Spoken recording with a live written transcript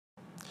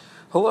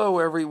Hello,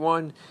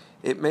 everyone.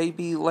 It may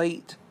be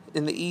late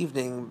in the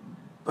evening,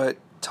 but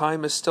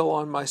time is still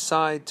on my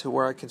side to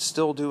where I can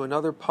still do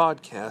another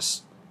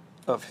podcast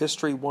of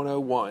History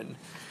 101.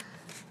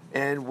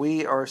 And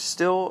we are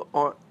still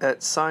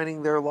at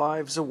Signing Their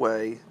Lives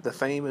Away, the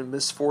fame and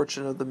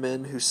misfortune of the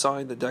men who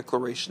signed the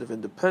Declaration of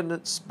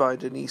Independence by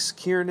Denise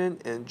Kiernan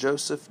and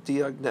Joseph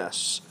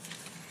Diognesse.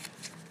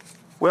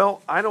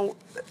 Well, I don't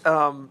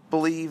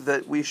believe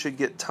that we should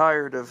get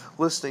tired of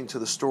listening to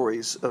the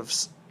stories of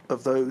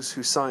those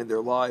who signed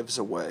their lives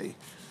away.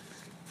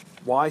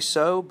 Why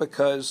so?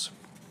 Because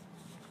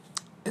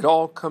it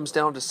all comes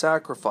down to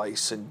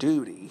sacrifice and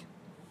duty.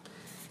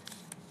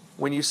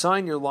 When you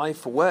sign your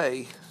life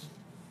away,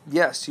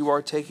 yes, you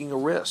are taking a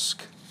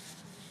risk.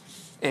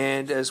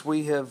 And as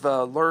we have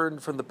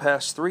learned from the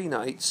past 3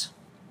 nights,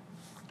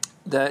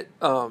 that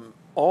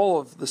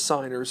all of the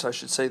signers, I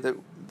should say, that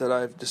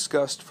I've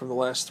discussed from the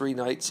last 3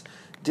 nights,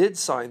 did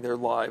sign their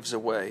lives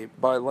away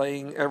by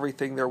laying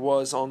everything there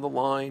was on the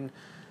line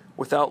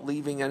without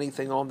leaving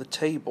anything on the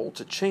table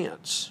to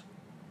chance.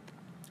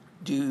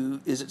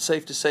 Is it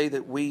safe to say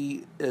that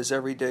we, as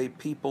everyday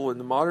people in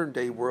the modern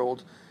day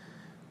world,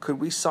 could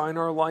we sign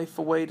our life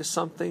away to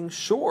something?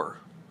 Sure.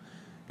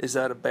 Is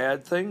that a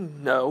bad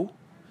thing? No.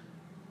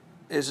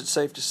 Is it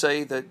safe to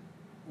say that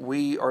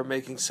we are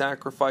making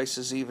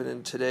sacrifices even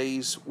in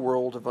today's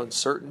world of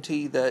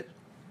uncertainty that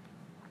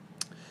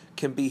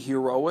can be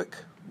heroic?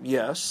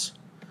 Yes.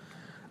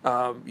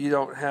 You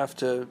don't have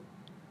to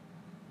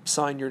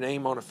sign your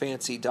name on a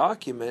fancy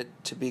document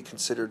to be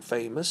considered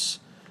famous.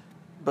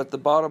 But the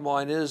bottom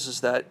line is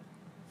that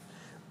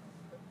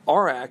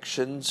our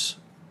actions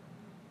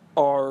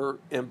are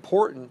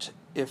important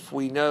if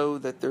we know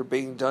that they're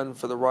being done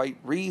for the right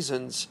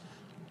reasons.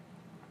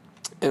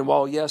 And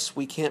while, yes,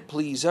 we can't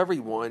please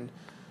everyone,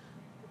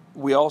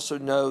 we also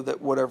know that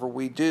whatever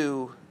we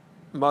do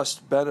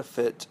must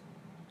benefit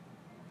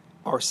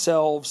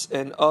ourselves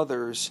and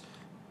others,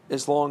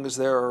 as long as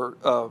there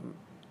are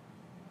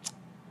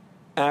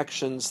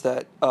actions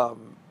that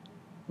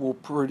will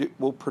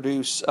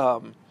produce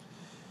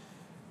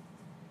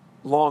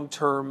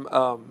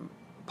long-term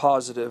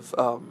positive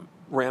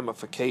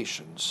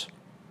ramifications.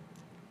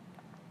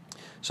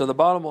 So the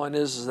bottom line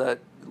is that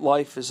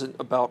life isn't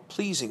about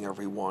pleasing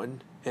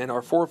everyone, and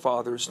our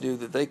forefathers knew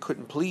that they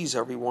couldn't please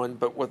everyone,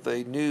 but what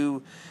they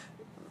knew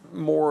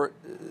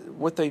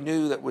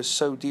that was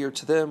so dear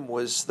to them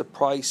was the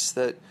price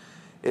that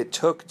it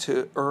took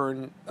to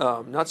earn,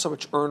 not so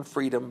much earn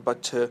freedom,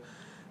 but to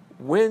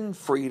win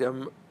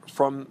freedom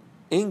from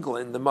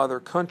England, the mother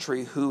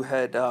country, who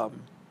had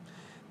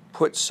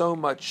put so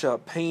much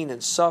pain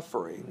and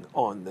suffering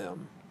on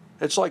them.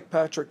 It's like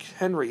Patrick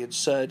Henry had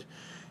said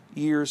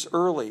years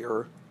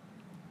earlier,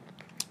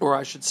 or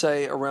I should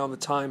say around the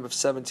time of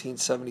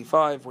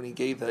 1775, when he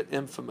gave that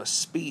infamous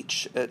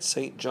speech at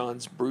St.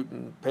 John's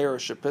Bruton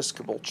Parish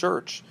Episcopal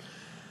Church.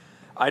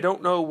 I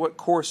don't know what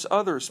course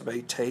others may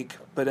take,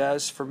 but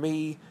as for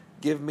me,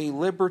 give me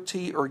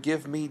liberty or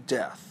give me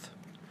death.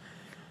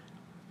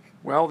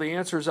 Well, the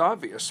answer is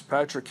obvious.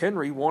 Patrick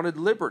Henry wanted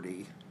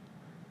liberty,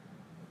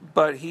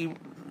 but he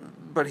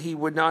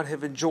would not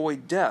have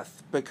enjoyed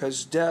death,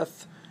 because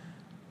death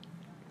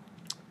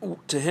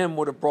to him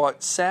would have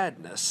brought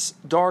sadness,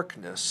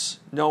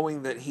 darkness,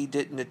 knowing that he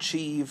didn't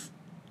achieve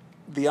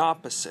the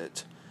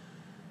opposite.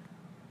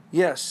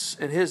 Yes,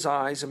 in his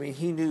eyes,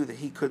 he knew that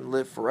he couldn't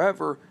live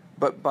forever,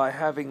 but by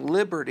having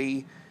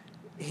liberty,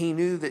 he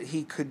knew that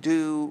he could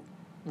do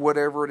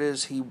whatever it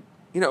is he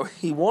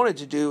wanted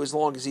to do, as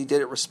long as he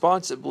did it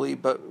responsibly,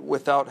 but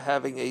without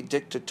having a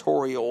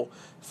dictatorial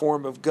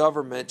form of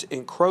government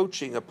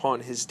encroaching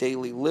upon his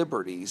daily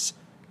liberties.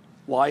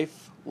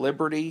 Life,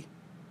 liberty,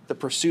 the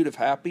pursuit of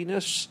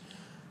happiness.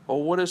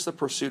 Well, what is the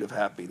pursuit of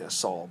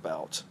happiness all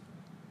about?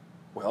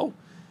 Well,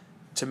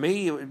 to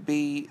me, it would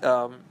be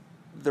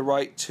the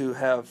right to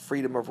have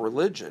freedom of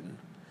religion,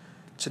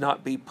 to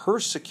not be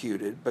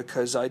persecuted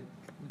because I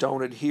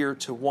don't adhere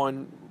to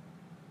one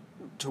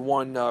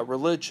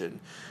religion,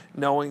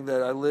 knowing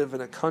that I live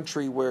in a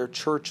country where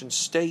church and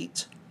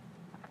state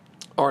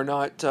are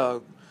not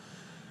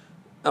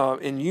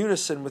in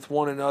unison with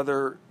one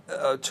another,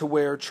 to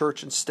where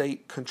church and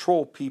state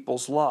control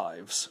people's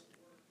lives.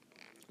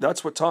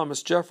 That's what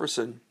Thomas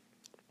Jefferson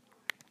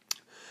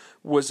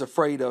was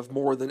afraid of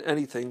more than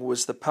anything,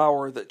 was the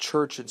power that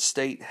church and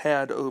state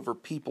had over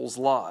people's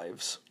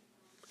lives.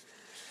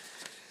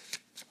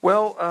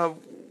 Well,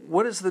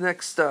 what is the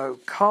next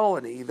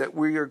colony that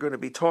we are going to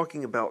be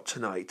talking about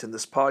tonight in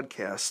this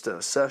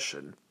podcast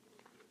session?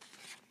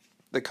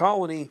 The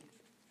colony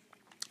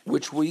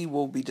which we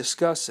will be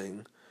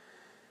discussing,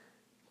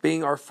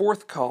 being our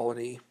 4th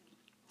colony,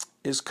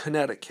 is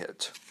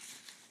Connecticut.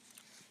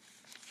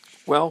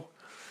 Well,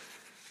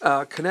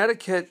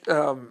 Connecticut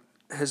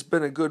has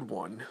been a good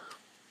one.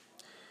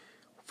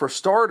 For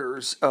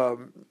starters,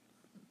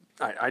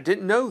 I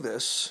didn't know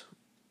this,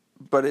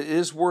 but it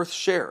is worth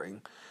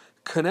sharing.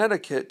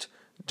 Connecticut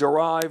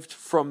derived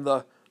from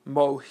the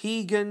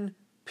Mohegan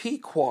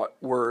Pequot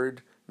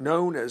word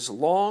known as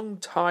Long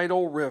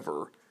Tidal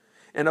River,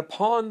 and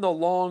upon the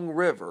Long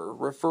River,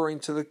 referring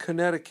to the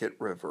Connecticut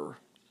River.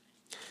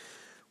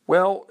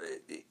 Well,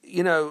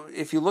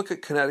 if you look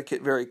at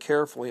Connecticut very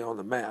carefully on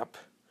the map,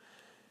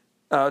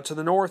 to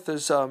the north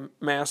is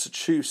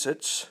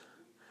Massachusetts,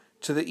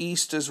 to the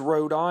east is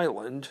Rhode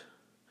Island,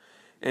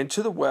 and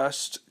to the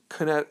west,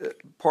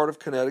 part of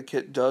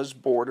Connecticut does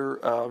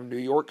border New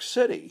York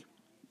City.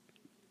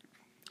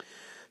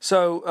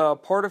 So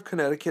part of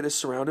Connecticut is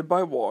surrounded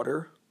by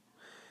water,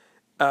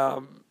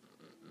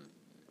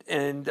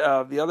 and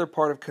the other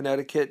part of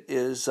Connecticut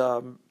is,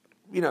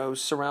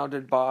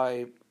 surrounded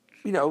by,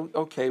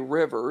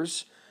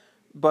 rivers,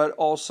 but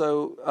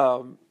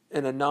also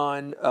in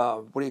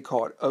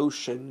a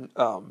ocean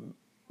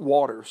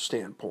water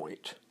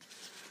standpoint.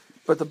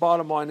 But the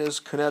bottom line is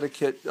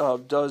Connecticut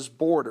does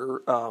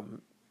border,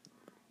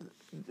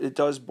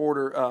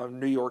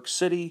 New York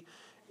City,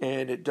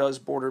 and it does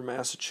border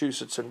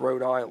Massachusetts and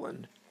Rhode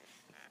Island.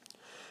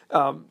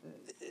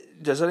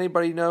 Does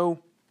anybody know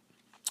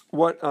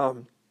what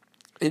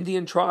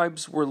Indian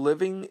tribes were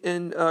living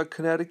in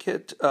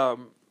Connecticut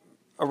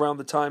around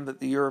the time that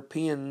the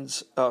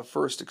Europeans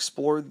first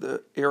explored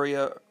the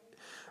area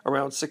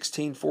around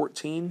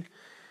 1614?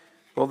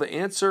 Well, the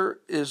answer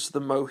is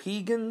the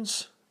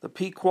Mohegans, the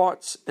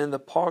Pequots, and the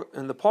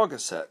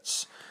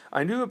Pogasets.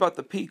 I knew about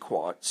the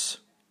Pequots,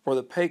 or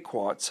the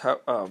Pequots.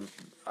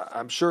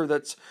 I'm sure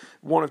that's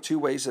one of two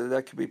ways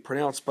that could be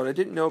pronounced, but I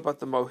didn't know about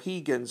the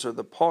Mohegans or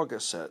the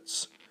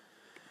Pogasets.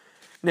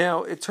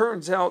 Now, it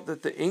turns out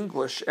that the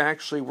English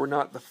actually were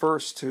not the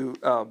first to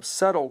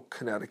settle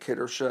Connecticut,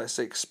 or should I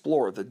say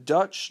explore. The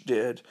Dutch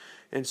did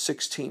in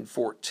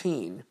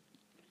 1614.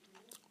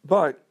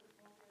 But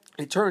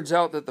it turns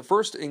out that the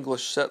first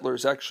English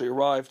settlers actually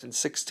arrived in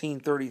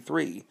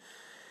 1633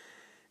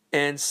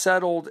 and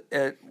settled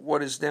at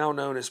what is now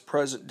known as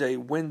present-day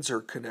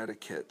Windsor,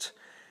 Connecticut.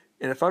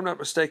 And if I'm not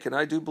mistaken,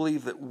 I do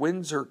believe that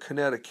Windsor,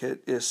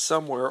 Connecticut is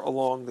somewhere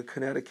along the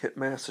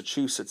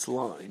Connecticut-Massachusetts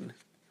line.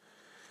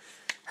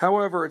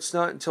 However, it's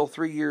not until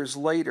 3 years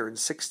later, in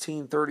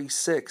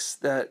 1636,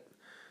 that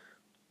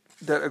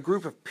a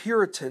group of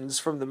Puritans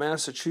from the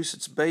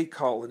Massachusetts Bay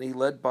Colony,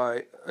 led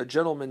by a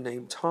gentleman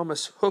named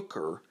Thomas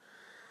Hooker,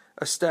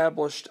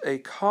 established a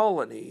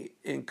colony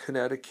in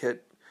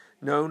Connecticut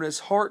known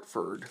as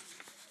Hartford,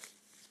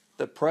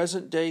 the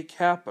present-day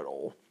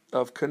capital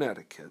of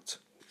Connecticut.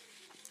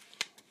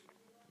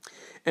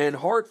 And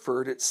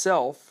Hartford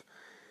itself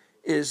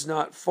is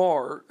not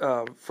far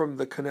from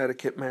the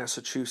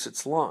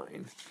Connecticut-Massachusetts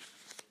line.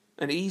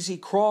 An easy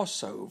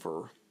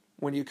crossover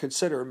when you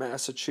consider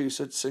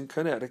Massachusetts and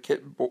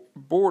Connecticut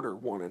border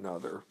one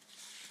another.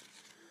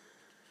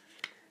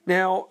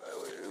 Now,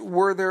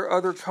 were there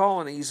other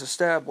colonies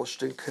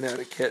established in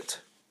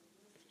Connecticut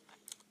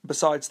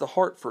besides the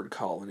Hartford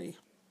colony?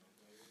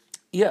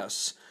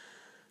 Yes.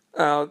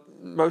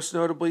 Most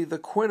notably the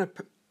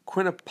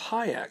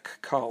Quinnipiac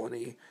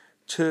colony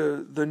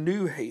to the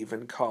New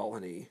Haven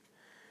colony.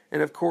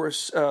 And of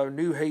course,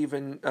 New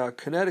Haven,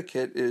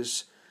 Connecticut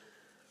is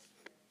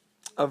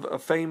a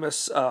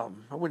famous,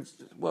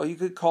 you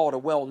could call it a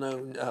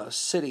well-known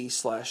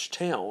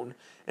city/town,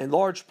 in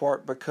large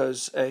part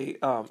because a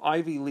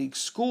Ivy League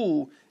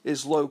school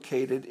is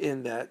located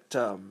in that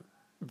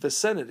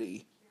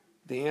vicinity.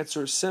 The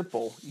answer is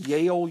simple: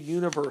 Yale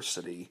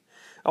University.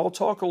 I'll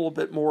talk a little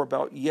bit more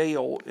about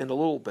Yale in a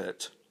little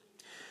bit.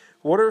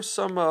 What are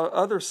some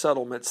other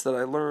settlements that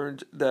I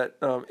learned that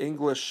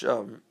English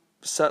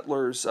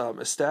settlers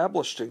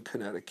established in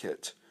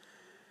Connecticut?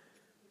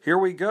 Here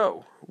we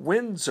go.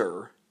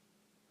 Windsor,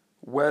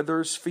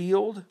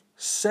 Wethersfield,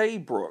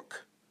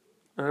 Saybrook,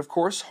 and of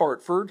course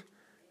Hartford,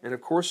 and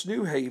of course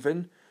New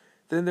Haven.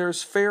 Then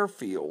there's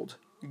Fairfield,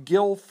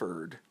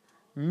 Guilford,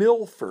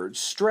 Milford,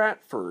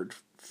 Stratford,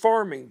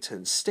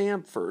 Farmington,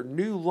 Stamford,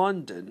 New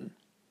London.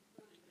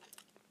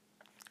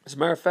 As a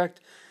matter of fact,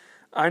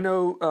 I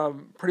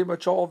know pretty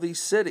much all these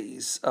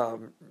cities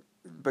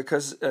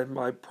because in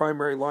my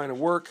primary line of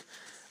work,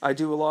 I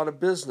do a lot of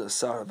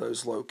business out of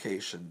those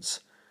locations.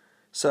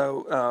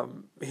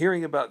 So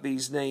hearing about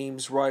these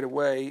names right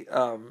away,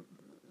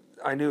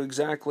 I knew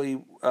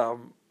exactly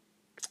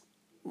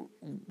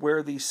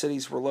where these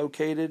cities were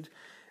located,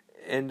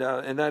 and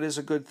that is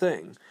a good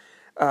thing.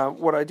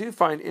 What I do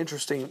find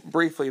interesting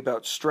briefly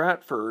about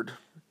Stratford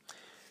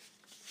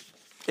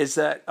is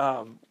that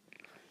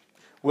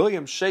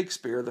William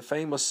Shakespeare, the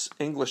famous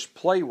English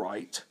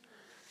playwright,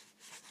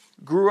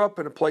 grew up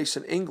in a place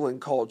in England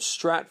called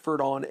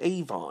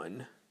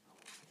Stratford-on-Avon.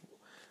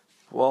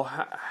 Well,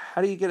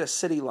 how do you get a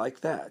city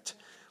like that?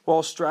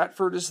 Well,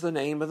 Stratford is the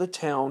name of the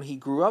town he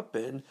grew up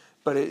in,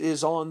 but it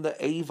is on the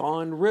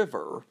Avon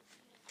River.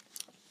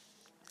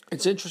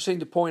 It's interesting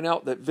to point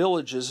out that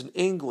villages in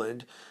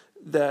England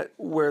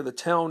where the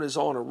town is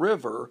on a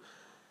river,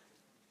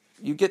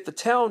 you get the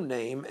town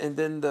name and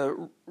then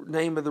the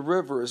name of the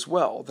river as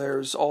well.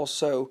 There's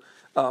also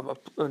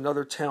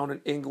another town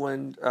in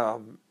England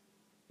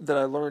that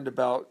I learned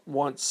about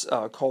once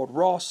called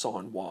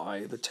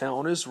Ross-on-Wye. The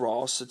town is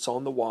Ross. It's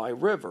on the Wye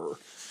River.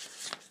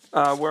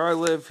 Where I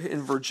live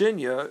in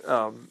Virginia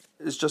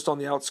is just on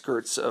the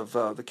outskirts of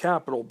the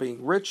capital,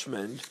 being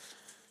Richmond.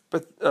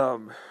 But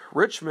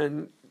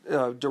Richmond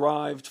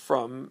derived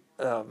from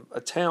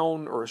a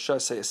town, or should I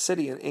say a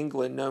city in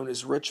England known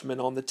as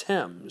Richmond on the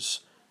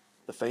Thames,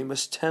 the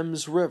famous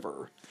Thames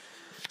River.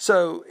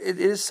 So it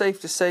is safe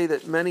to say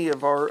that many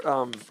of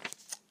our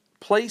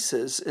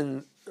places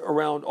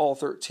around all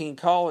 13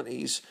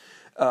 colonies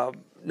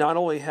not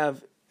only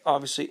have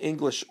obviously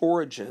English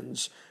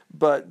origins,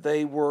 but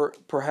they were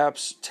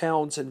perhaps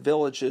towns and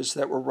villages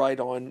that were right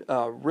on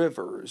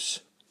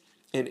rivers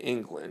in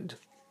England.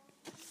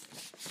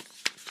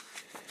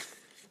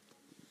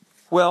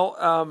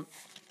 Well,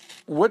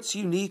 what's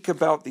unique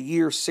about the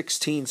year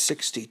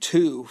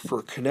 1662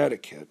 for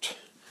Connecticut?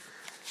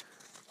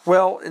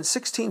 Well, in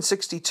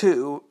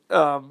 1662,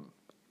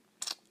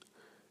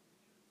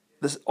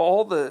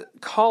 all the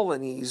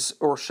colonies,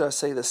 or should I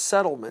say the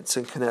settlements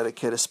in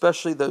Connecticut,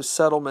 especially those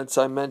settlements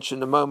I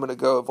mentioned a moment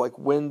ago of like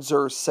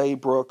Windsor,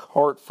 Saybrook,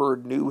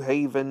 Hartford, New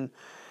Haven,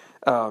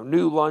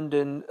 New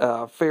London,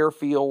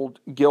 Fairfield,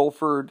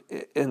 Guilford,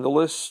 and the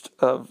list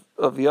of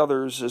the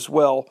others as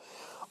well,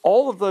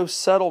 all of those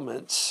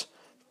settlements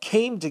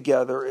came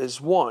together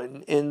as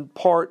one, in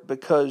part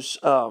because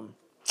of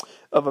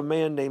a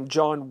man named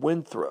John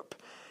Winthrop.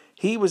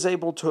 He was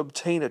able to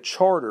obtain a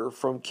charter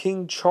from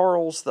King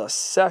Charles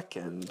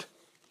II,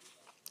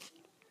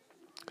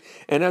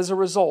 and as a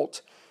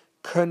result,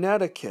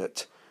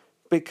 Connecticut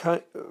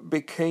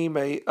became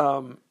a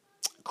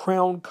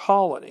crown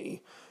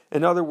colony.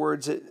 In other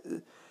words,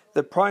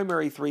 the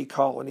primary three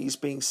colonies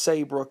being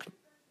Saybrook,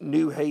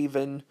 New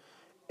Haven,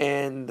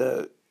 and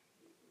the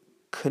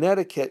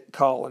Connecticut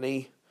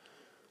colony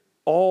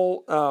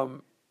all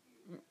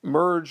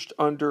merged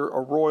under a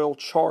royal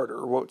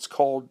charter, what's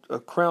called a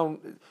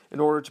crown, in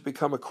order to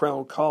become a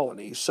crown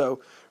colony.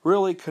 So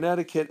really,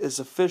 Connecticut is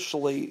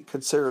officially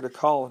considered a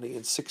colony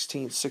in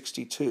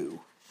 1662.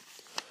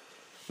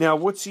 Now,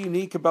 what's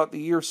unique about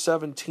the year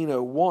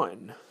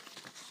 1701?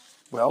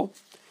 Well,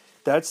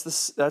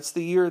 that's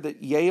the year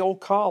that Yale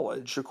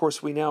College, of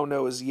course we now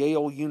know as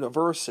Yale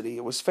University,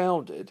 it was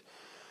founded.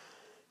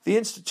 The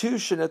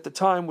institution at the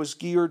time was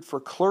geared for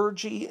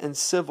clergy and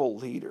civil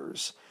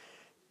leaders.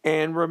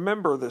 And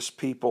remember this,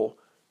 people,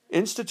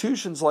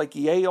 institutions like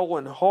Yale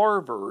and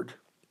Harvard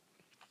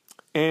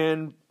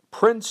and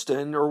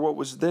Princeton, or what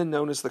was then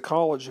known as the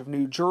College of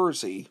New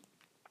Jersey,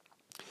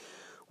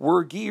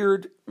 were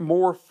geared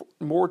more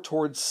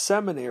towards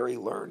seminary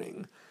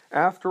learning.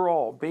 After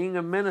all, being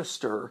a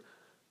minister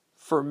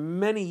for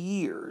many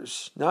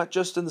years, not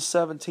just in the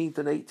 17th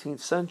and 18th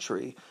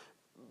century,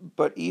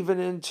 but even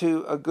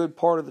into a good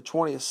part of the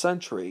 20th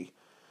century,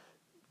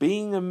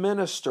 being a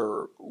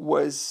minister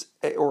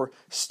or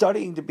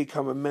studying to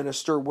become a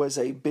minister was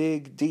a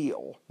big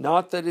deal.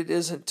 Not that it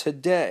isn't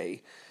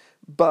today,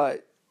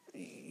 but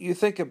you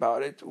think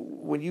about it.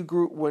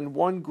 When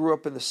one grew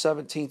up in the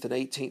 17th and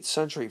 18th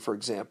century, for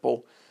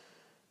example,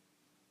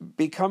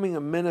 becoming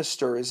a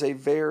minister is a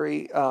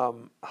very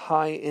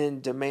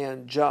high-end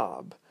demand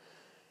job.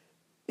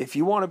 If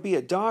you want to be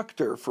a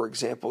doctor, for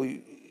example,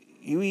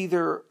 you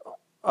either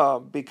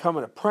become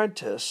an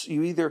apprentice,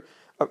 you either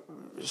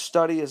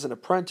study as an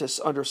apprentice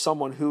under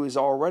someone who is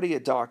already a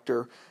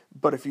doctor,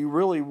 but if you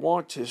really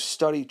want to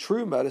study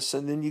true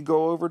medicine, then you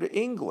go over to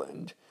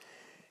England.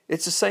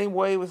 It's the same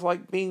way with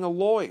like being a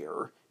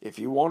lawyer. If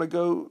you want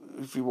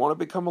to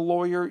become a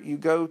lawyer, you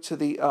go to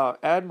the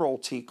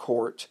Admiralty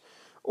Court,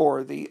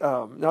 or the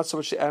not so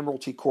much the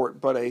Admiralty Court,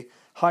 but a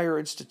higher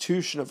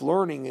institution of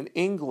learning in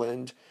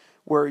England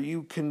where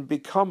you can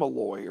become a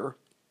lawyer.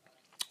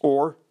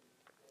 Or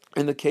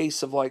in the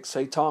case of, like,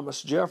 say,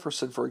 Thomas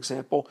Jefferson, for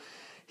example,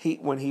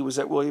 when he was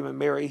at William &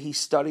 Mary, he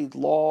studied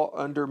law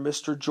under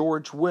Mr.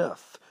 George Wythe,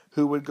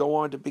 who would go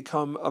on to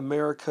become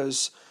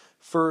America's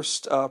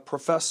first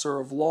professor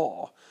of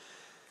law.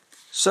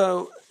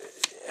 So,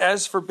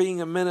 as for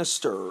being a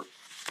minister,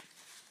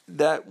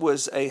 that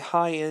was a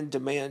high-end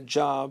demand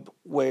job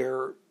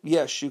where,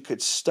 yes, you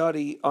could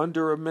study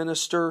under a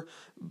minister,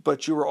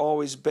 but you were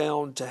always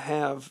bound to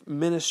have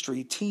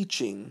ministry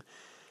teaching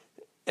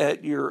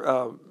at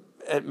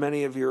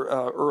many of your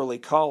early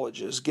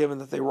colleges, given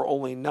that they were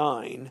only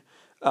 9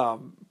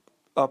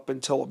 up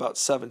until about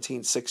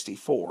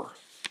 1764.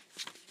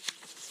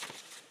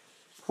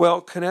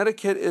 Well,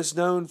 Connecticut is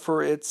known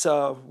for its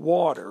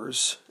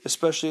waters,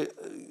 especially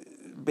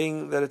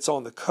being that it's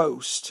on the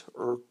coast,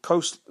 or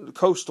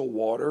coastal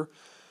water.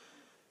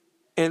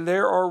 And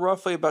there are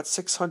roughly about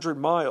 600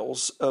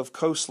 miles of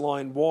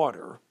coastline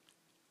water.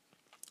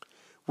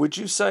 Would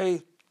you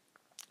say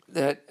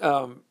that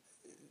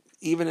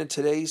even in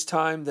today's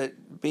time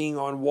that being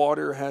on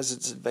water has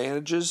its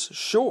advantages?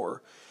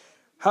 Sure.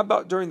 How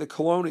about during the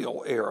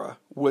colonial era?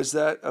 Was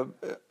that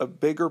a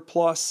bigger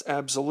plus?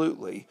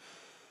 Absolutely.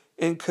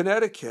 In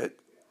Connecticut,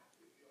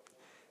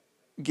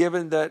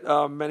 given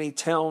that many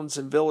towns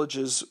and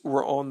villages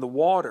were on the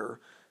water,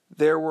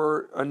 there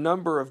were a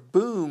number of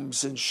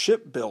booms in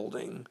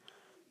shipbuilding,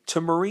 to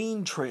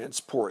marine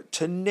transport,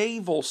 to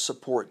naval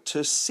support,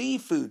 to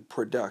seafood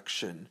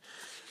production.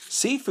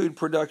 Seafood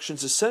production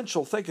is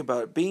essential. Think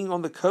about it. Being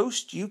on the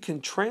coast, you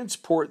can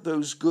transport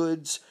those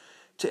goods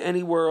to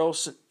anywhere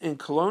else in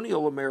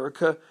colonial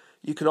America.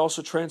 You can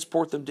also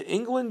transport them to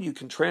England. You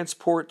can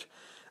transport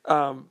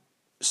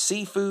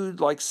seafood,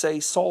 like say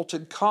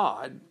salted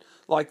cod,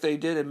 like they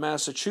did in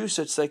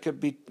Massachusetts. They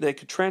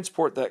could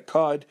transport that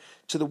cod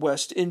to the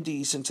West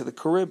Indies and to the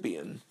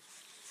Caribbean.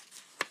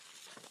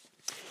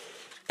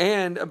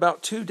 And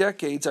about 2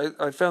 decades,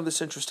 I found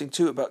this interesting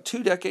too, about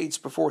 2 decades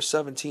before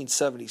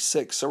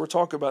 1776, so we're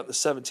talking about the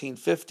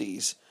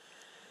 1750s,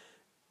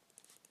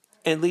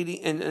 and leading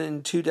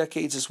in 2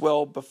 decades as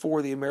well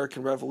before the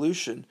American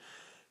Revolution,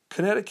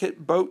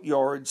 Connecticut boat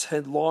yards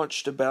had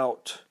launched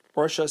various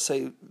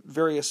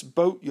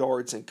boat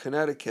yards in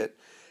Connecticut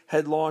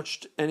had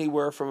launched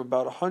anywhere from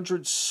about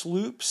 100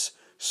 sloops,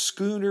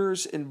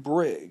 schooners, and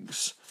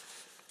brigs.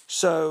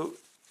 So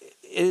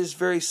it is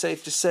very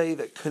safe to say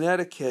that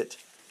Connecticut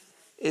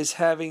is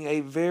having a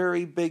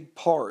very big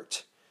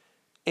part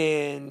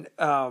in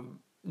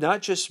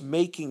not just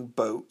making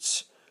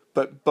boats,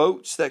 but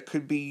boats that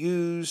could be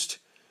used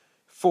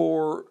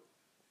for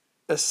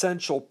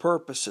essential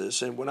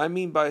purposes. And what I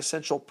mean by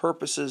essential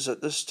purposes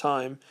at this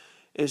time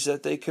is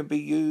that they can be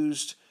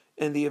used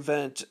in the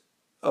event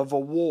of a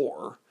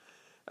war.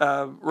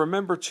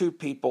 Remember too,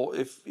 people,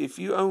 if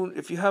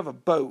you have a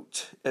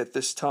boat at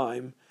this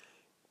time,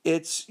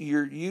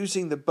 you're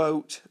using the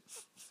boat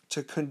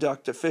to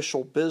conduct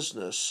official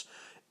business.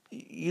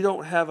 You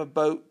don't have a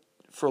boat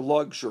for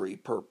luxury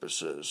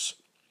purposes.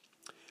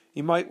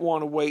 You might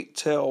want to wait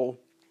till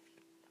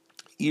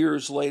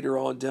years later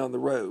on down the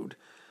road.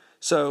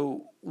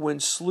 So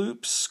when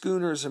sloops,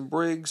 schooners, and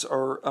brigs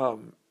are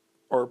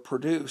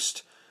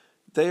produced,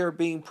 they are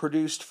being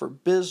produced for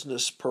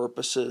business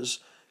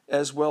purposes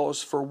as well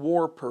as for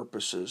war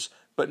purposes,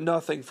 but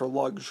nothing for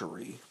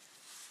luxury.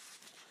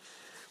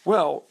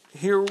 Well,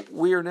 here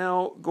we are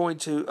now going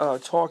to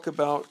talk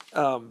about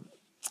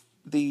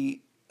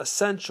the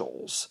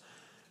essentials.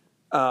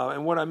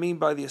 And what I mean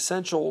by the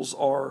essentials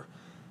are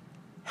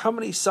how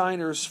many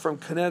signers from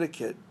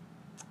Connecticut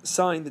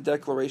signed the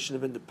Declaration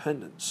of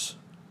Independence.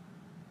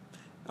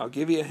 I'll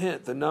give you a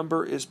hint. The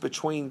number is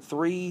between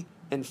 3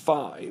 and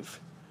 5.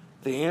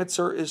 The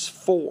answer is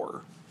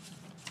 4.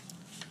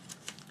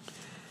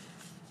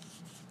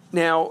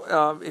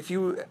 Now, if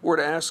you were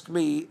to ask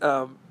me,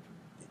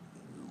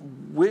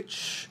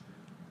 which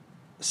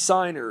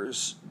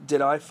signers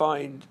did I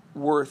find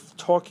worth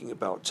talking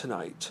about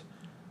tonight?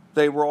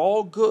 They were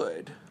all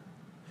good,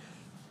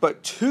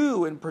 but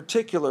 2 in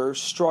particular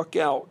struck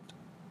out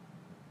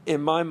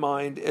in my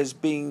mind as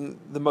being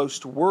the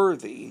most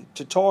worthy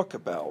to talk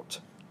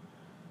about.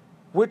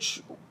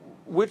 Which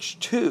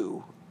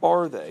 2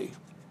 are they?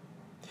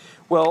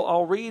 Well,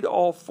 I'll read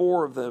all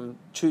 4 of them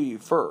to you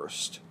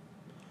first,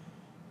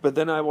 but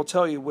then I will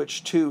tell you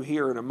which 2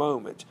 here in a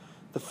moment.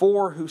 The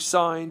 4 who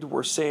signed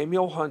were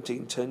Samuel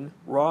Huntington,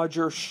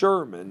 Roger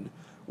Sherman,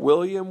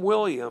 William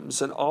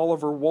Williams, and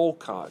Oliver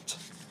Wolcott.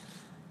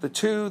 The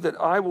 2 that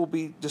I will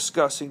be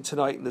discussing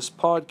tonight in this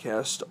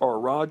podcast are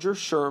Roger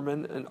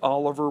Sherman and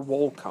Oliver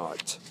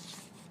Wolcott.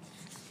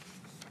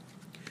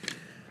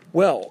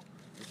 Well,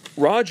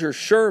 Roger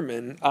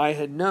Sherman I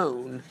had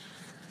known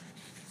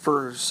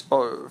for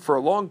a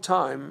long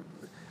time.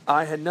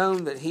 I had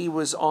known that he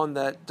was on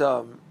that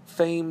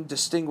famed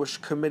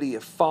Distinguished Committee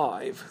of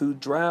 5 who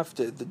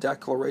drafted the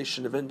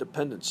Declaration of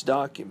Independence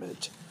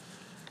document.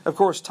 Of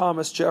course,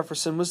 Thomas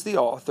Jefferson was the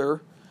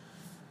author,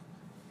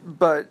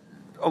 but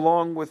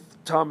along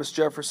with Thomas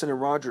Jefferson and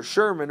Roger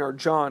Sherman are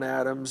John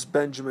Adams,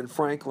 Benjamin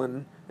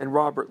Franklin, and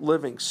Robert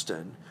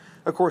Livingston.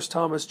 Of course,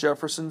 Thomas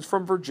Jefferson's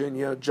from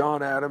Virginia,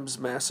 John Adams,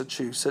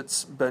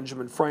 Massachusetts,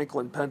 Benjamin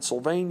Franklin,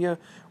 Pennsylvania,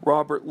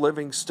 Robert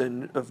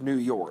Livingston of New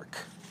York.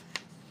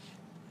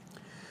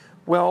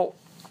 Well,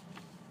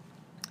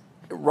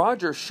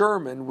 Roger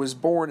Sherman was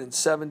born in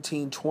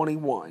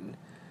 1721.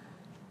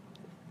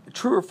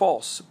 True or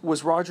false?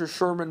 Was Roger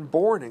Sherman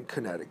born in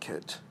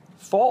Connecticut?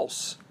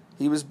 False.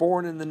 He was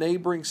born in the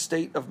neighboring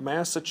state of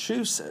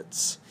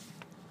Massachusetts.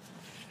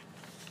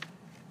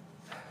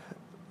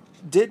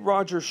 Did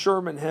Roger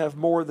Sherman have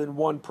more than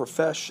one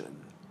profession?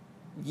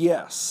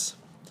 Yes.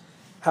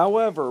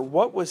 However,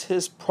 what was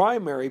his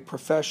primary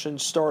profession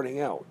starting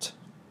out?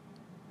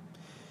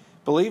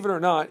 Believe it or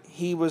not,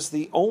 he was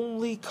the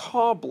only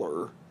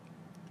cobbler.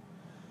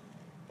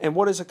 And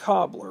what is a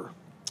cobbler?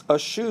 A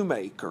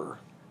shoemaker.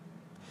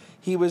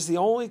 He was the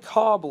only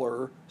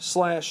cobbler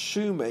 /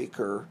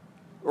 shoemaker,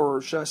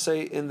 or should I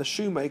say in the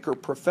shoemaker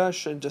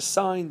profession, to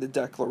sign the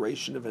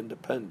Declaration of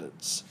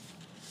Independence.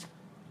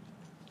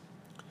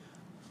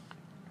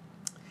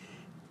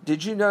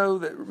 Did you know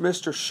that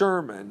Mr.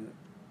 Sherman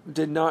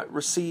did not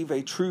receive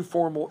a true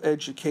formal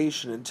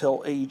education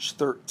until age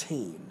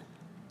 13?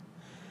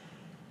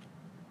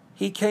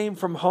 He came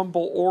from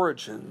humble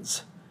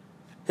origins.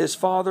 His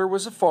father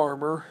was a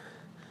farmer,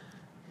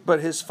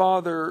 but his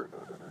father,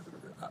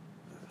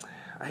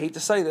 I hate to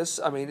say this,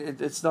 I mean,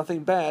 it's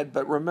nothing bad,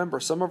 but remember,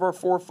 some of our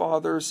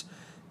forefathers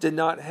did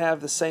not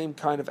have the same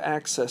kind of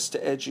access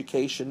to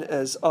education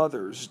as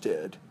others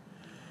did.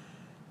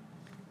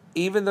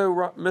 Even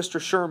though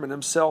Mr. Sherman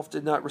himself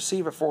did not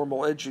receive a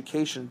formal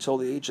education until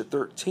the age of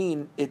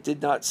 13, it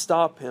did not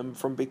stop him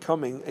from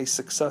becoming a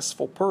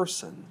successful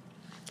person.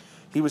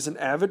 He was an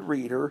avid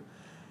reader,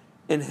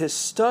 and his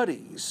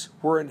studies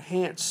were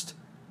enhanced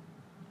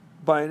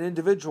by an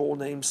individual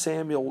named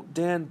Samuel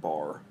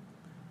Dunbar.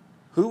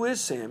 Who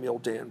is Samuel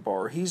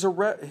Dunbar? He's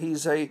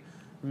a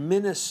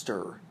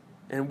minister.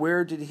 And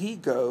where did he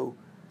go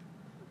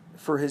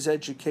for his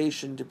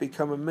education to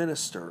become a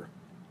minister?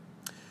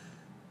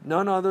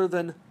 None other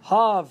than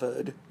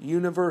Harvard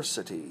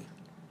University.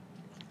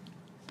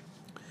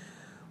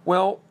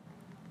 Well,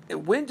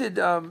 when did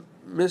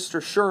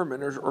Mr.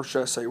 Sherman, or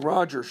should I say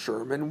Roger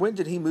Sherman, when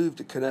did he move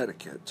to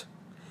Connecticut?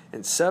 In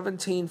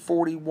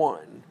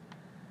 1741.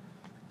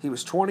 He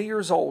was 20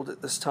 years old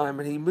at this time,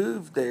 and he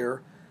moved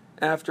there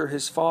after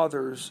his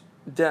father's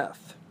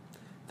death.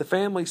 The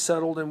family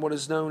settled in what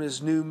is known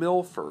as New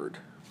Milford.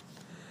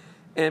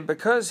 And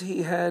because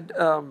he had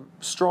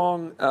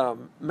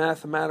strong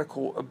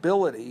mathematical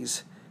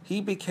abilities,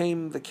 he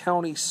became the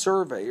county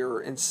surveyor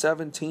in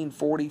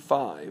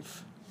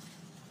 1745.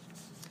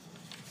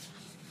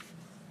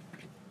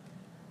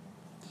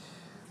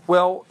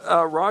 Well,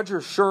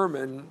 Roger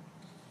Sherman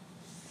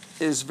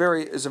is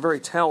a very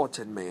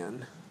talented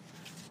man.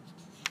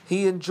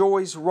 He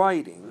enjoys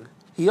writing.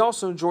 He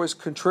also enjoys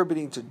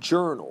contributing to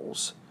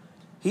journals.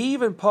 He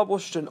even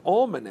published an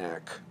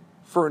almanac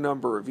for a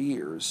number of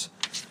years.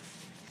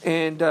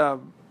 And,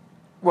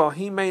 while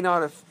he may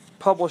not have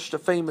published a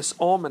famous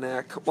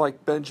almanac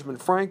like Benjamin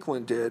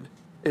Franklin did,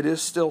 it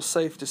is still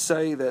safe to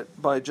say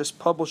that by just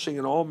publishing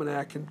an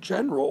almanac in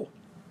general,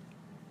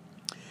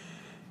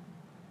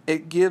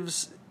 it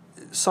gives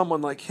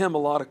someone like him a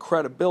lot of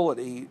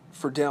credibility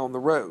for down the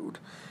road.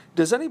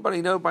 Does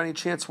anybody know by any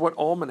chance what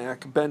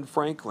almanac Ben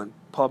Franklin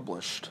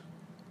published?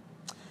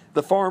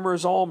 The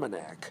Farmer's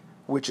Almanac,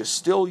 which is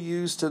still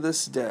used to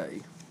this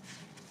day.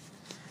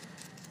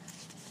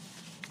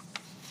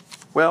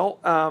 Well,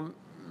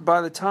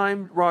 by the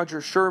time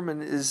Roger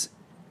Sherman is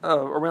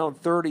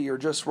around 30 or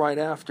just right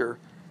after,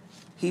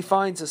 he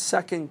finds a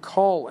second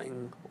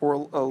calling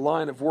or a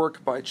line of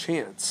work by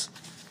chance.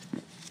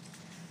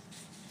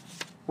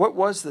 What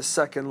was the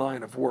second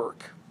line of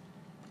work?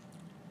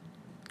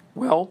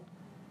 Well,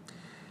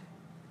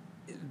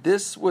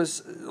 this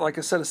was, like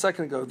I said a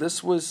second ago,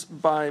 this was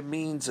by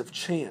means of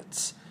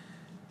chance.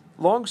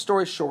 Long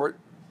story short,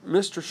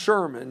 Mr.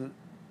 Sherman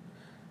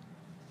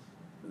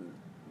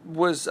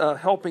was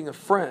helping a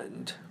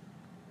friend,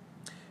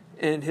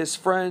 and his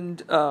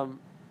friend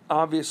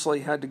obviously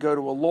had to go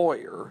to a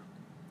lawyer.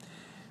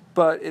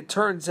 But it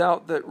turns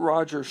out that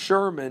Roger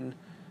Sherman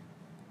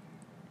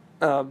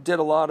did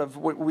a lot of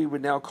what we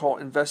would now call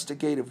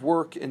investigative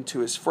work into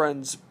his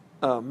friend's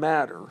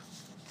matter.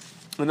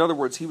 In other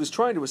words, he was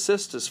trying to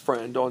assist his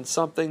friend on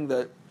something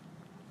that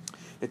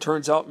it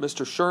turns out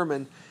Mr.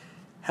 Sherman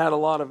had a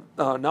lot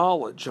of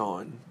knowledge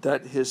on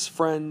that his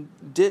friend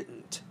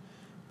didn't.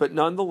 But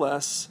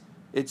nonetheless,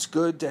 it's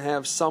good to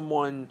have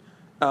someone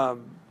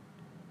whom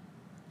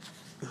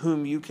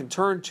you can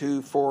turn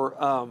to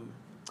for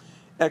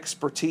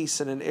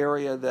expertise in an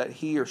area that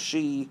he or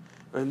she,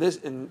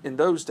 in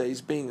those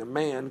days being a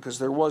man, because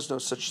there was no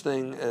such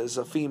thing as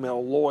a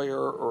female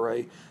lawyer or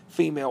a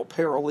female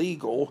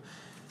paralegal.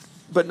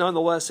 But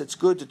nonetheless, it's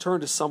good to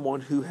turn to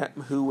someone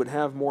who would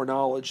have more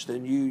knowledge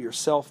than you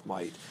yourself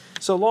might.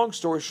 So long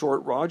story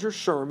short, Roger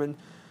Sherman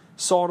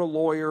sought a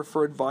lawyer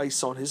for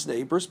advice on his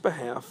neighbor's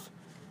behalf.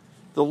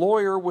 The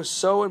lawyer was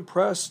so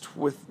impressed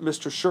with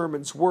Mr.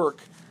 Sherman's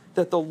work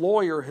that the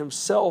lawyer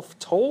himself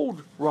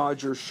told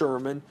Roger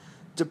Sherman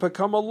to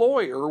become a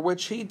lawyer,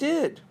 which he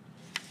did.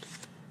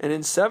 And in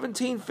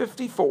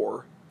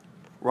 1754,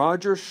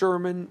 Roger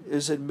Sherman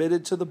is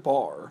admitted to the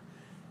bar.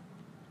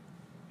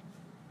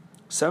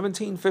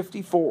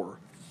 1754.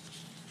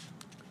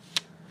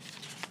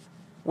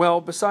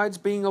 Well, besides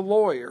being a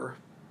lawyer,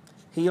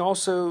 he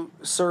also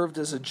served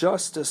as a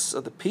justice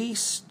of the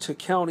peace to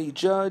county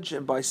judge,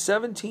 and by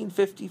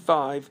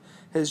 1755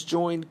 has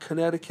joined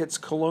Connecticut's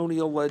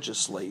colonial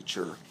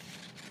legislature.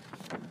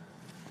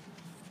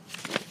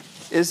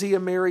 Is he a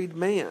married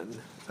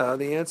man?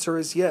 The answer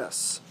is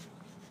yes.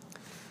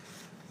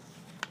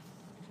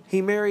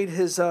 He married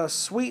his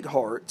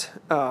sweetheart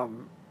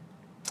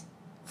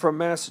from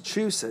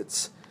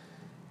Massachusetts,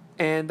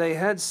 and they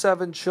had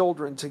 7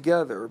 children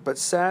together, but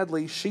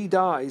sadly she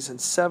dies in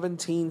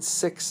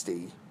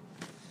 1760.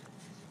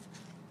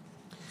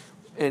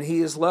 And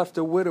he is left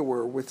a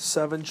widower with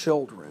 7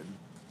 children.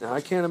 Now,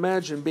 I can't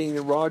imagine being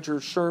in Roger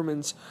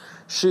Sherman's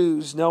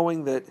shoes,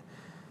 knowing that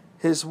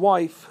his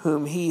wife,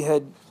 whom he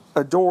had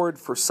adored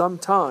for some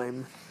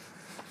time,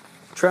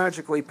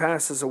 tragically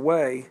passes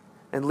away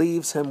and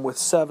leaves him with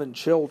 7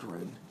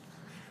 children.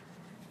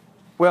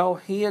 Well,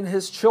 he and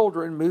his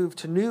children moved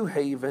to New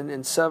Haven in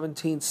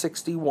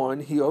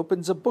 1761. He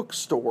opens a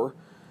bookstore.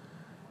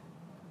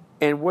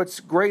 And what's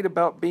great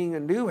about being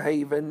in New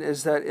Haven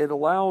is that it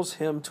allows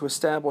him to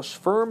establish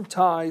firm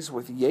ties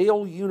with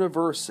Yale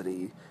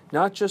University,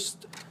 not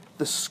just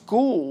the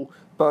school,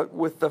 but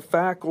with the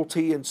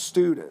faculty and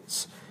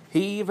students.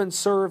 He even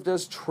served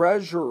as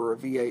treasurer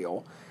of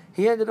Yale.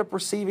 He ended up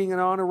receiving an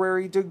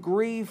honorary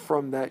degree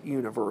from that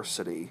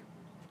university.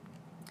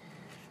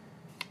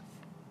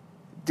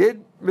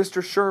 Did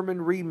Mr.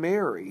 Sherman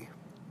remarry?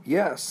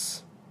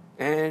 Yes.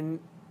 And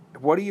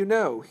what do you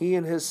know? He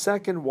and his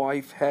second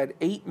wife had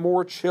eight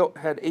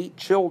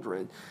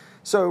children.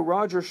 So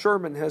Roger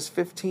Sherman has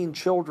 15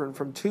 children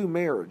from 2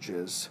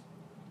 marriages.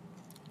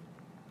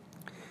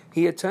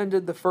 He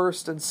attended the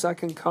First and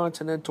Second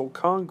Continental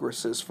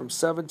Congresses from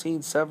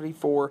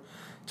 1774 to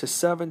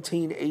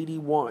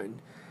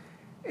 1781,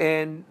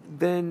 and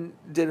then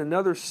did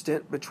another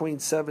stint between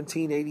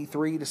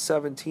 1783 to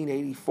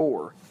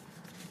 1784.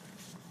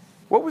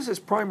 What was his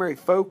primary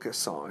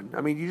focus on?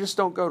 I mean, you just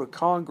don't go to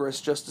Congress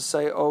just to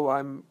say, oh,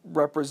 I'm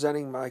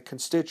representing my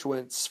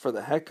constituents for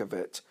the heck of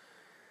it.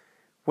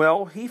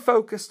 Well, he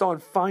focused on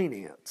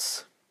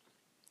finance.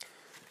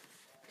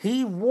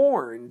 He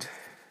warned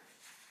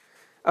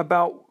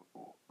about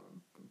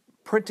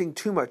printing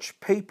too much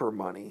paper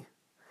money.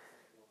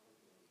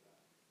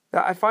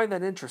 Now, I find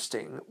that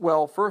interesting.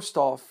 Well, first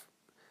off,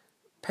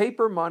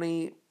 paper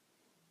money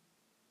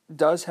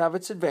does have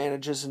its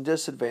advantages and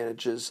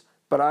disadvantages,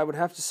 but I would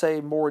have to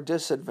say more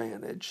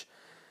disadvantage.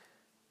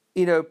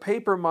 You know,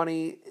 paper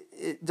money,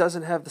 it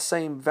doesn't have the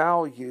same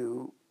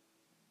value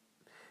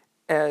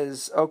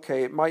as,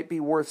 okay, it might be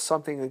worth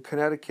something in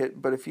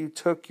Connecticut, but if you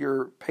took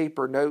your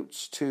paper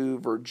notes to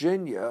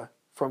Virginia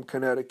from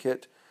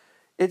Connecticut,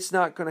 it's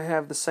not going to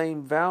have the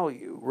same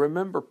value.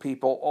 Remember,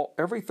 people,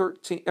 every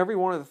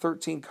one of the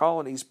 13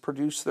 colonies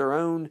produced their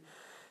own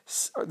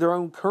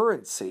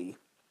currency.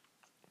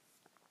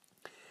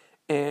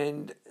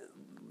 And,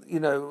 you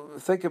know,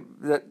 think of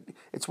that.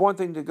 It's one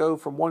thing to go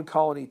from one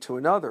colony to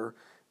another,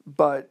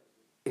 but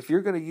if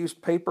you're going to use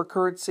paper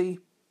currency,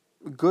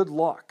 good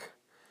luck.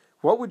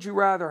 What would you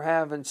rather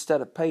have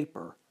instead of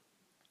paper?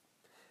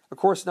 Of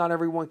course, not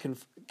everyone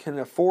can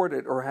afford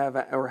it or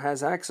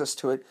has access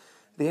to it.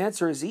 The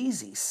answer is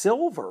easy: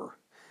 silver.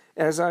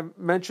 As I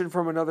mentioned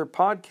from another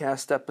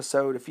podcast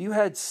episode, if you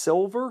had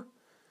silver,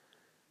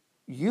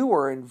 you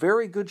are in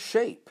very good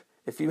shape.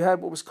 If you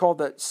had what was called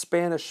that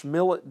Spanish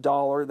millet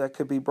dollar that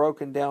could be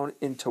broken down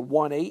into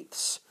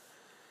 1/8,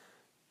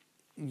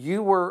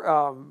 you were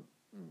on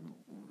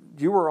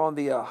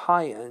the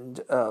high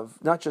end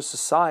of not just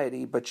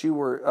society, but you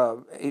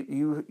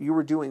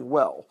were doing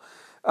well.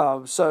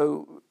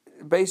 So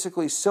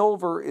basically,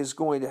 silver is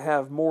going to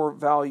have more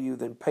value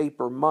than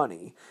paper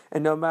money,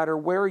 and no matter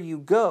where you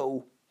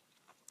go,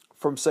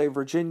 from say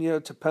Virginia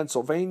to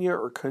Pennsylvania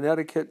or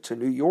Connecticut to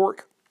New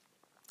York,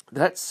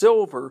 that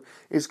silver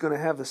is going to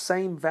have the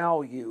same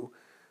value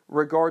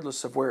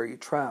regardless of where you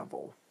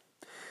travel.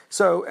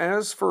 So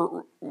as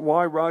for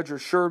why Roger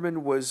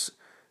Sherman was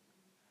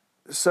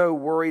so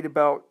worried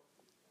about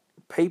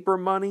paper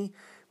money,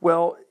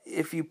 well,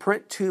 if you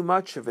print too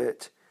much of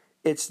it,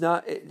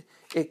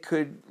 it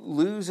could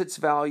lose its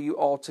value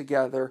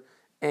altogether,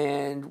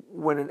 and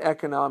when an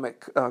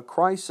economic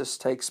crisis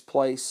takes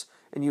place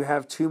and you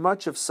have too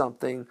much of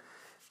something,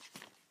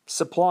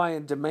 supply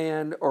and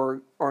demand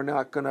are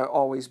not going to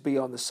always be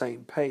on the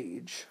same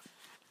page.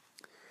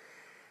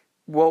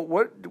 Well,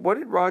 what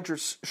did Roger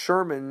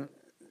Sherman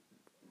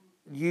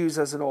use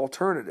as an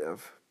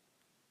alternative?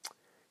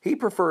 He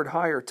preferred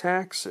higher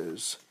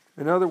taxes.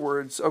 In other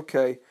words,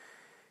 okay,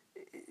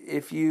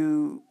 if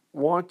you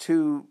want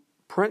to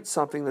print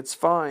something, that's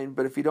fine,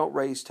 but if you don't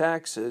raise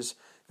taxes,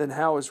 then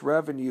how is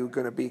revenue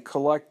going to be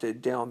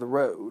collected down the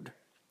road?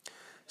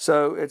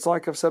 So it's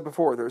like I've said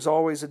before, there's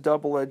always a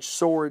double-edged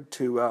sword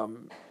to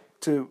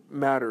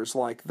matters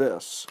like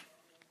this.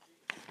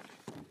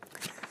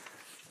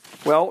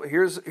 Well,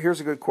 here's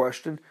a good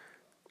question.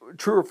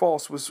 True or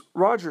false, was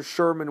Roger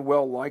Sherman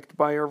well liked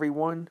by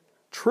everyone?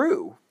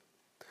 True.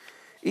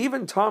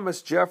 Even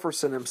Thomas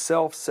Jefferson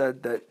himself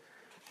said that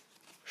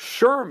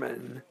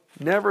Sherman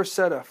never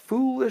said a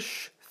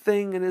foolish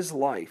thing in his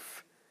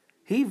life.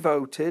 He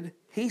voted,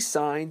 he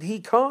signed,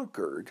 he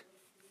conquered.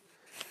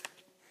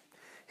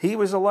 He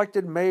was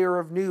elected mayor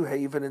of New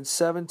Haven in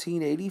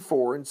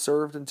 1784 and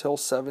served until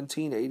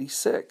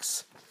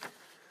 1786.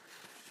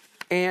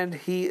 And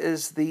he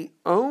is the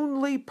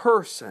only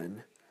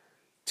person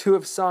to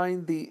have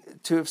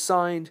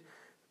signed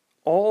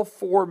all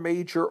 4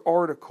 major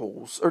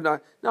articles, or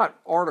not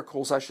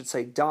articles, I should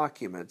say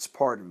documents.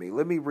 Pardon me.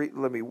 Let me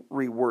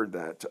reword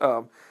that.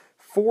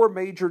 4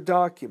 major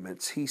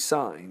documents he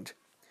signed.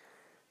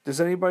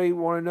 Does anybody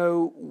want to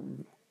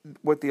know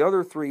what the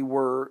other 3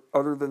 were,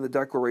 other than the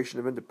Declaration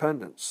of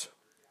Independence?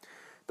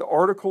 The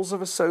Articles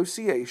of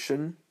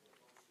Association,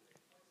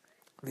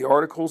 the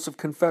Articles of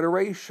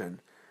Confederation,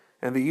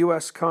 and the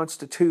U.S.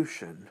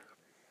 Constitution.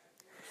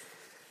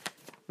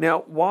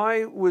 Now,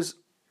 why is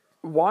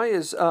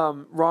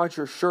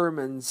Roger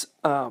Sherman's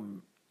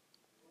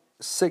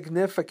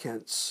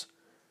significance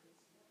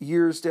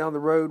years down the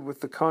road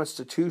with the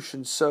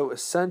Constitution so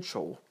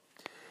essential?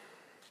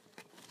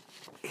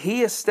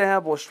 He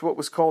established what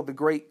was called the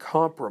Great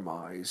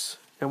Compromise,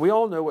 and we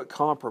all know what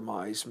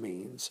compromise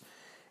means.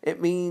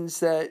 It means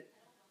that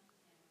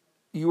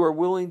you are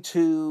willing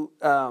to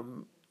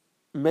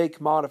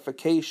make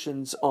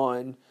modifications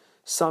on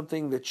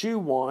something that you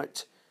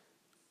want,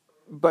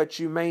 but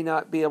you may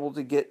not be able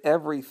to get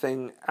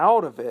everything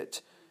out of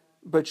it,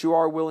 but you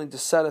are willing to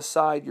set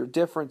aside your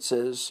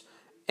differences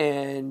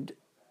and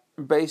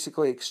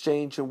basically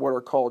exchange in what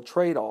are called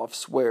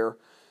trade-offs, where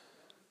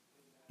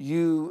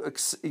you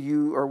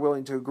are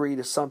willing to agree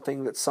to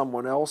something that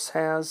someone else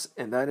has,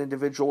 and that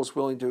individual is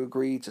willing to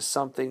agree to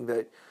something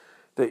that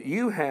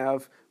you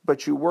have,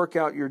 but you work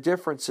out your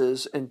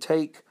differences and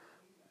take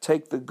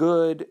the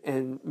good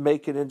and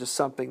make it into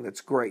something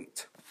that's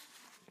great.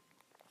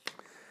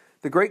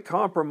 The Great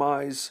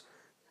Compromise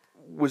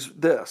was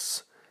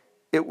this.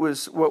 It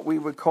was what we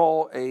would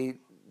call a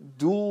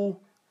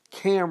dual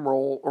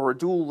cameral or a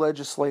dual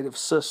legislative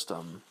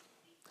system.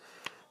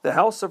 The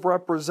House of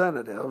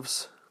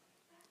Representatives,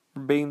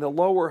 being the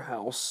lower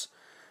house,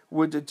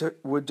 was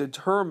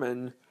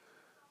determined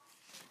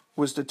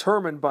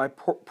by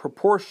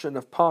proportion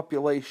of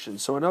population.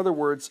 So in other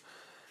words,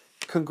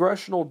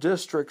 congressional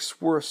districts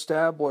were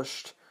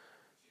established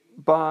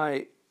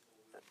by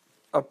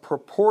a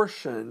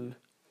proportion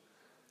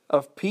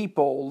of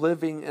people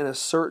living in a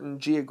certain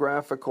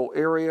geographical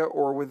area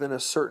or within a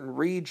certain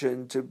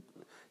region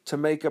to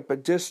make up a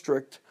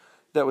district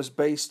that was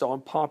based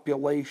on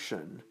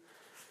population.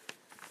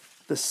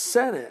 The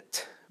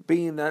Senate,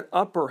 being that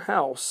upper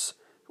house,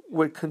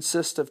 would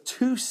consist of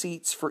 2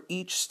 seats for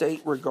each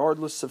state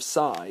regardless of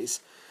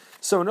size.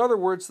 So in other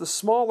words, the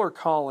smaller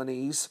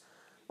colonies,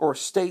 or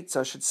states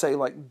I should say,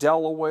 like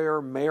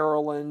Delaware,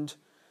 Maryland,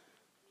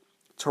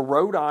 to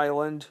Rhode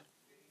Island,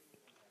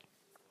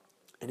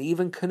 and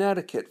even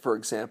Connecticut, for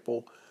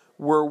example,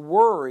 were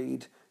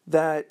worried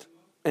that,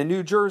 and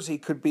New Jersey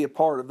could be a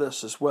part of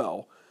this as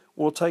well.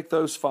 We'll take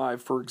those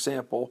 5, for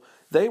example.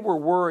 They were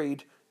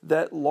worried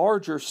that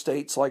larger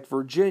states like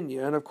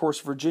Virginia, and of course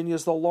Virginia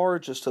is the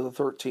largest of the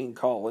 13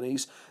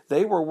 colonies,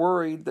 they were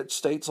worried that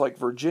states like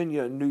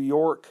Virginia and New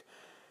York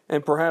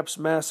and perhaps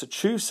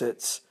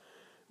Massachusetts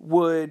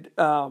would,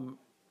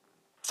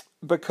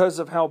 because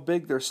of how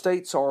big their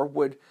states are,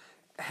 would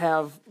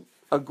have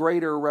a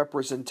greater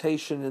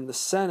representation in the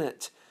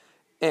Senate,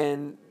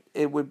 and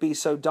it would be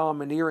so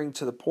domineering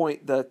to the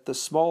point that the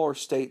smaller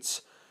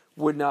states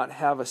would not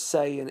have a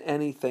say in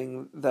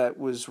anything that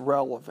was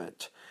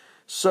relevant.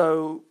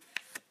 So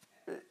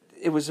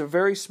it was a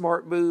very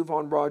smart move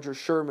on Roger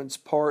Sherman's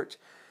part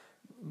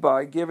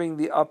by giving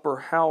the upper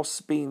house,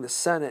 being the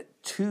Senate,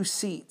 2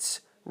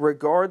 seats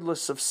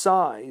regardless of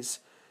size.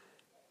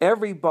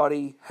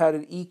 Everybody had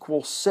an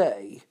equal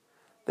say.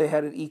 They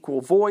had an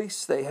equal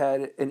voice. They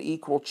had an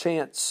equal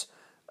chance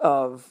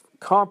of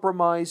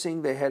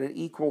compromising. They had an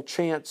equal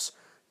chance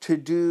to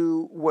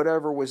do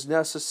whatever was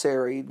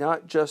necessary,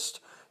 not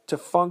just to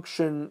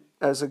function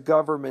as a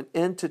government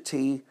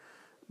entity,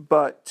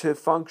 but to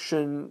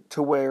function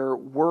to where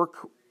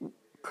work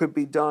could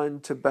be done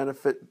to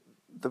benefit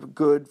the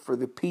good for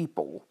the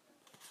people.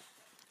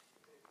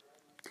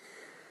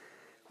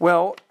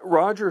 Well,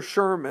 Roger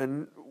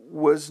Sherman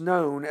was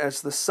known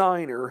as the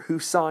signer who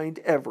signed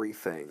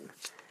everything.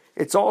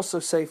 It's also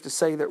safe to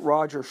say that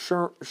Roger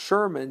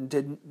Sherman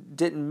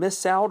didn't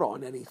miss out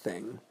on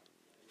anything.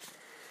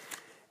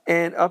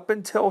 And up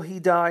until he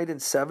died in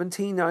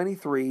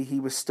 1793, he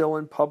was still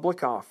in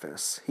public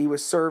office. He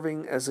was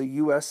serving as a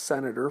U.S.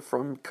 Senator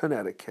from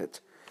Connecticut.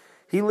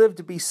 He lived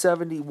to be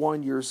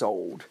 71 years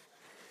old.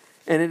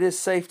 And it is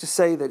safe to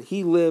say that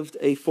he lived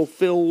a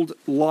fulfilled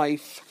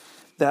life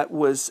that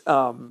was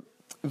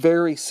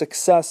very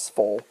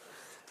successful,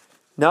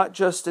 not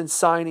just in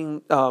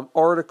signing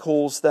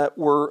articles that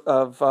were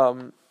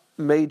of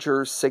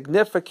major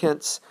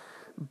significance,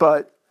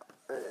 but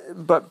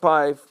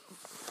by,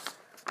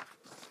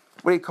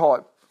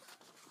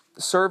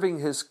 serving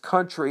his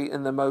country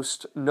in the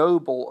most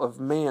noble of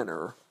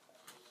manner.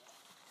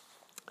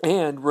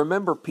 And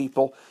remember,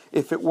 people,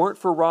 if it weren't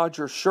for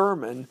Roger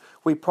Sherman,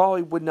 we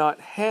probably would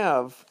not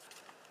have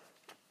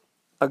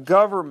a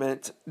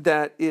government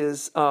that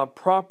is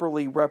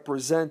properly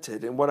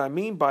represented. And what I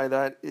mean by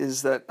that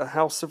is that a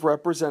House of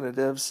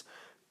Representatives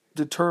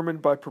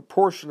determined by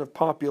proportion of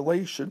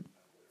population,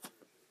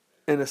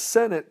 and a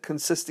Senate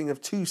consisting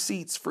of 2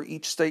 seats for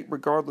each state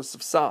regardless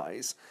of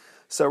size.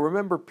 So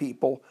remember,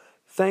 people,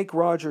 thank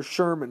Roger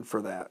Sherman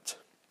for that.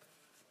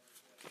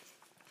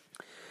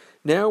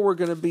 Now we're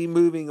going to be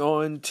moving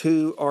on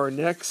to our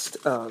next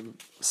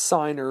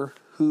signer,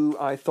 who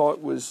I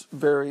thought was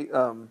very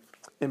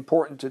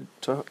important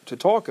to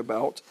talk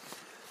about.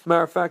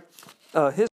 Matter of fact, his